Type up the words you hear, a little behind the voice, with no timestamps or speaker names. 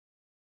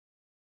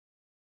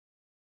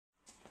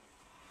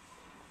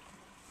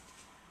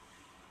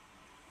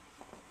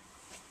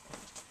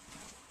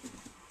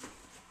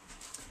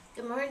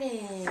Good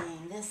morning.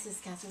 This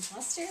is Catherine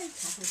Foster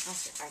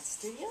Art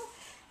Studio,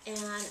 and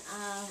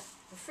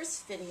the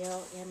first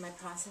video in my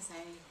process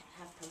I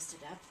have posted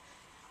up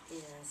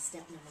is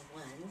step number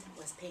 1,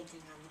 was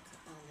painting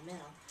on the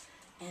metal,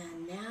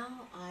 and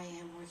now I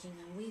am working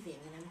on weaving,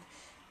 and I'm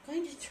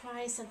going to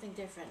try something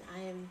different. I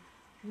am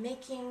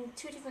making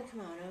 2 different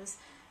kimonos,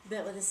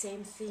 but with the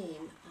same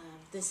theme.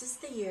 This is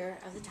the year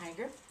of the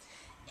tiger,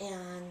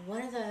 and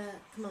one of the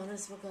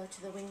kimonos will go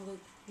to the Wing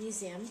Loop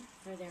Museum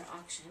for their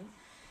auction,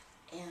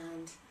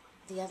 and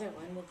the other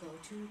one will go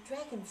to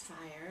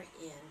Dragonfire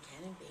in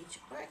Cannon Beach,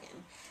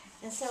 Oregon.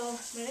 And so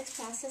my next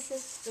process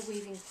is the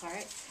weaving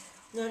part.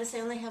 Notice I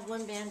only have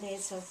 1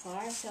 band-aid so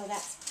far, so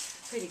that's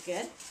pretty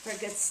good for a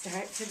good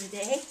start for the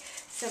day.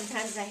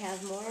 Sometimes I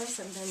have more,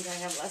 sometimes I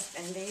have less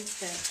band-aids,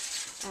 but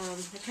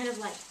I kind of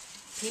like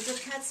paper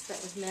cuts, but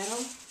with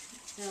metal.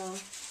 So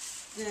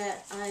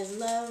I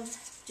love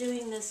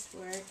doing this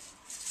work.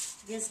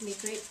 It gives me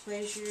great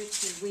pleasure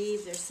to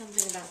weave. There's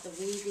something about the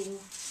weaving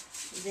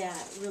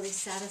that really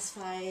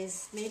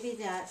satisfies maybe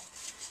that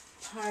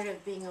part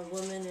of being a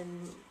woman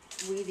and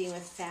weaving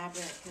with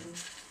fabric, and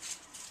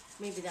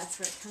maybe that's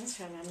where it comes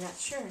from. I'm not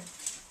sure,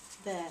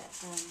 but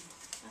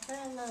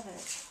I love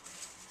it.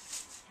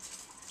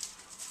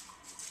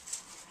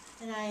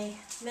 And I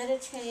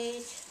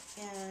meditate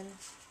and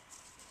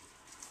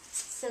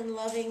send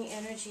loving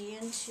energy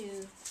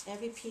into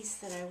every piece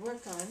that I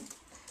work on.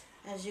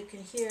 As you can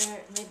hear,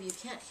 maybe you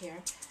can't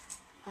hear,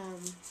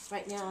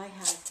 right now I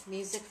have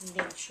music from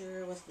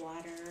nature with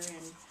water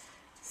and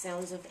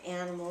sounds of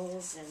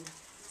animals, and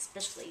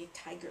especially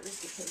tigers,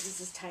 because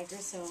this is tiger,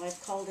 so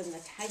I've called in the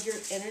tiger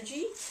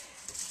energy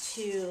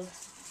to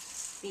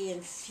be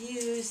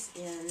infused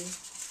in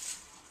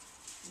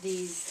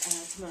these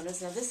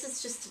kimonos. Now this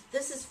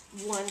is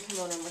one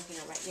kimono I'm working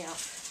on right now.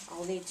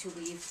 I'll need to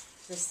weave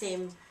the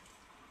same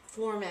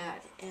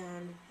format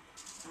and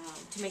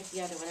to make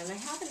the other one, and I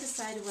haven't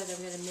decided whether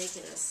I'm going to make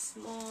it a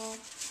small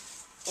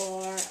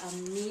or a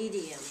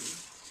medium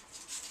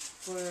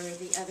for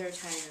the other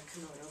tiger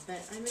kimono, but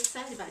I'm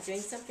excited about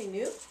doing something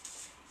new,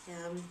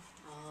 and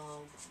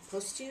I'll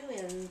post you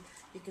and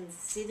you can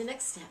see the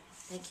next step.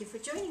 Thank you for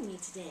joining me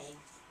today.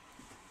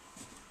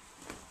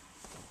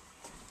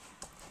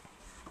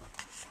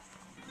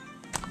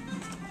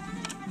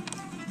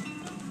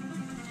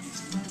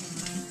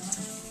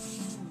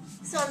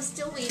 So I'm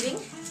still weaving,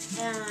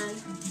 and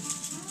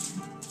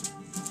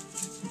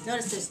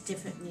notice there's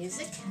different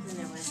music than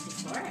there was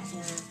before,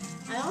 and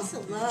I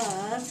also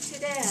love to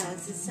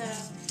dance, and so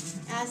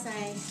as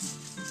I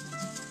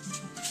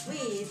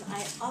weave,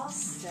 I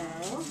also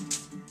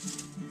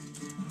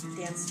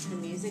dance to the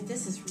music.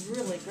 This is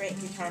really great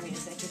guitar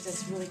music. It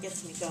just really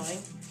gets me going.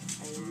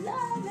 I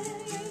love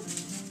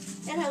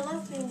it, and I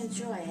love being in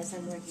joy as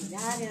I'm working.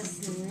 That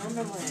is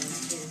number 1,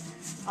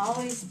 to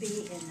always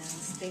be in a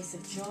space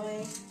of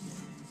joy,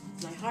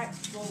 my heart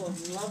full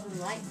of love and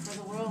light for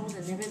the world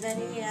and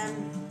everybody, and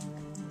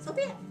so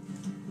be it.